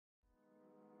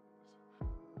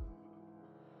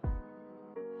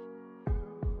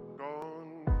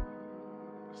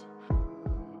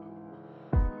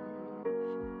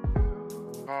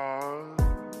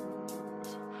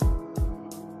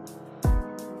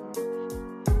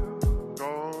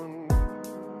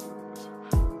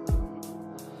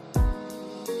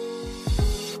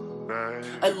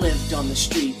I lived on the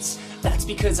streets, that's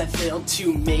because I failed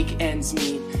to make ends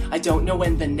meet. I don't know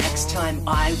when the next time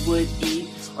I would eat,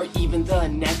 or even the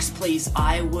next place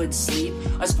I would sleep.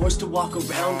 I was forced to walk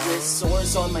around with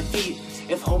sores on my feet.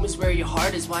 If home is where your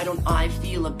heart is, why don't I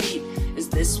feel a beat? Is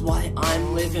this why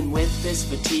I'm living with this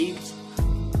fatigue?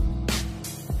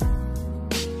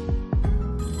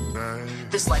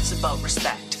 This life's about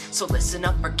respect, so listen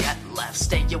up or get left.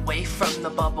 Stay away from the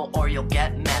bubble or you'll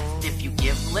get meth. If you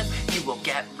give lip, you will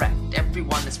get wrecked.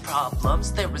 Everyone has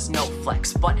problems, there is no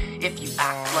flex. But if you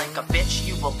act like a bitch,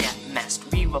 you will get messed.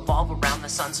 We revolve around the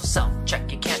sun, so self-check.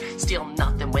 You can't steal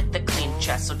nothing with a clean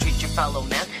chest. So treat your fellow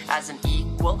man as an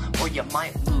equal, or you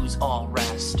might lose all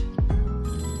rest.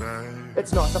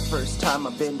 It's not the first time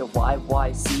I've been to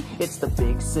YYC. It's the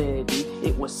big city,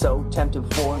 it was so tempting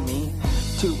for me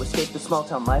to escape the small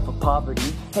town life of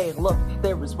poverty. Hey look,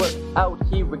 there is work out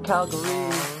here in Calgary.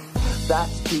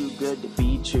 That's too good to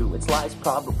be true, it's lies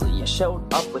probably. I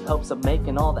showed up with hopes of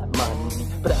making all that money,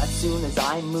 but as soon as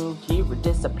I moved here it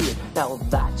disappeared. Now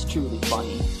that's truly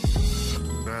funny.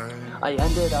 I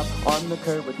ended up on the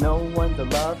curb with no one to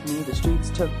love me. The streets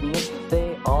took me in,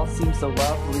 they all seemed so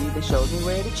lovely. They showed me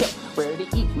where to chill, where to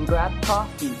eat and grab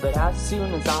coffee. But as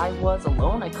soon as I was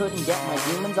alone, I couldn't get my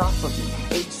demons off of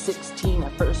me. Age 16, I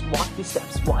first walked these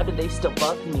steps, why do they still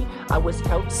bug me? I was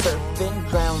couch surfing,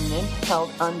 drowning,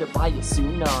 held under by a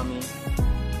tsunami.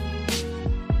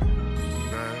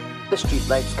 The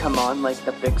streetlights come on like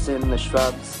the fix in the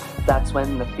shrubs. That's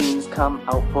when the fiends come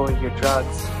out for your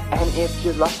drugs. And if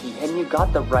you're lucky and you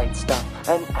got the right stuff,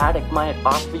 an addict might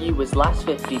offer you his last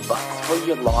 50 bucks for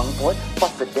your longboard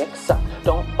plus a dick suck.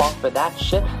 Don't fall for that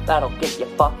shit, that'll get you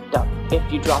fucked up.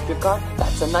 If you drop your guard,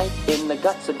 that's a knife in the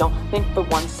gut. So don't think for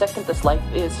 1 second this life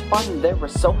is fun. There are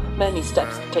so many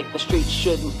steps to take, the street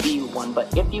shouldn't be one.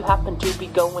 But if you happen to be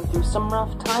going through some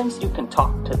rough times, you can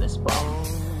talk to this bum.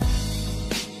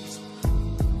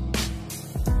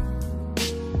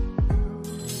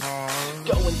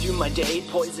 Going through my day,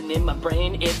 poison in my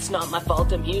brain. It's not my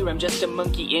fault I'm here, I'm just a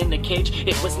monkey in a cage.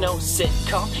 It was no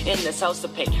sitcom in this house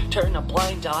of pain. Turn a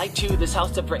blind eye to this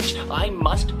house of rage. I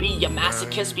must be a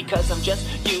masochist because I'm just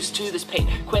used to this pain.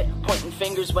 Quit pointing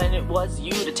fingers when it was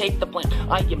you to take the blame.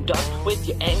 I am done with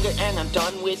your anger and I'm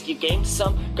done with your game.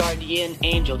 Some guardian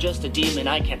angel, just a demon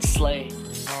I can't slay.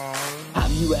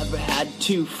 Have you ever had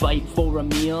to fight for a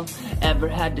meal? Ever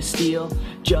had to steal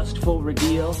just for a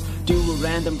deal? Do a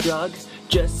random drug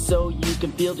just so you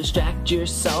can distract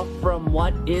yourself from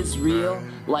what is real?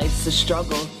 Life's a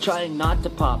struggle, trying not to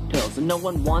pop pills, and no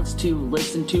one wants to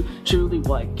listen to truly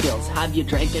what kills. Have you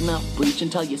drank enough bleach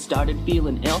until you started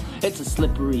feeling ill? It's a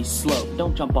slippery slope,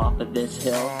 don't jump off of this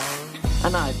hill.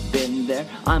 And I've been there,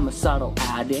 I'm a subtle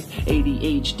addict,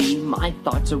 ADHD, my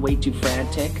thoughts are way too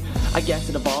frantic. I guess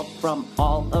it evolved from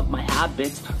all of my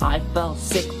habits. I fell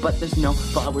sick, but there's no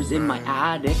flowers in my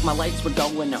attic. My lights were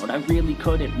going out, I really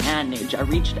couldn't manage. I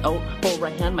reached out for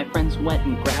a hand, my friends went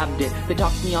and grabbed it. They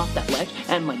talked me off that ledge,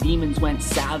 and my demons went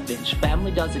savage.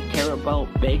 Family doesn't care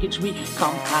about baggage, we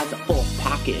come as a full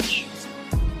package.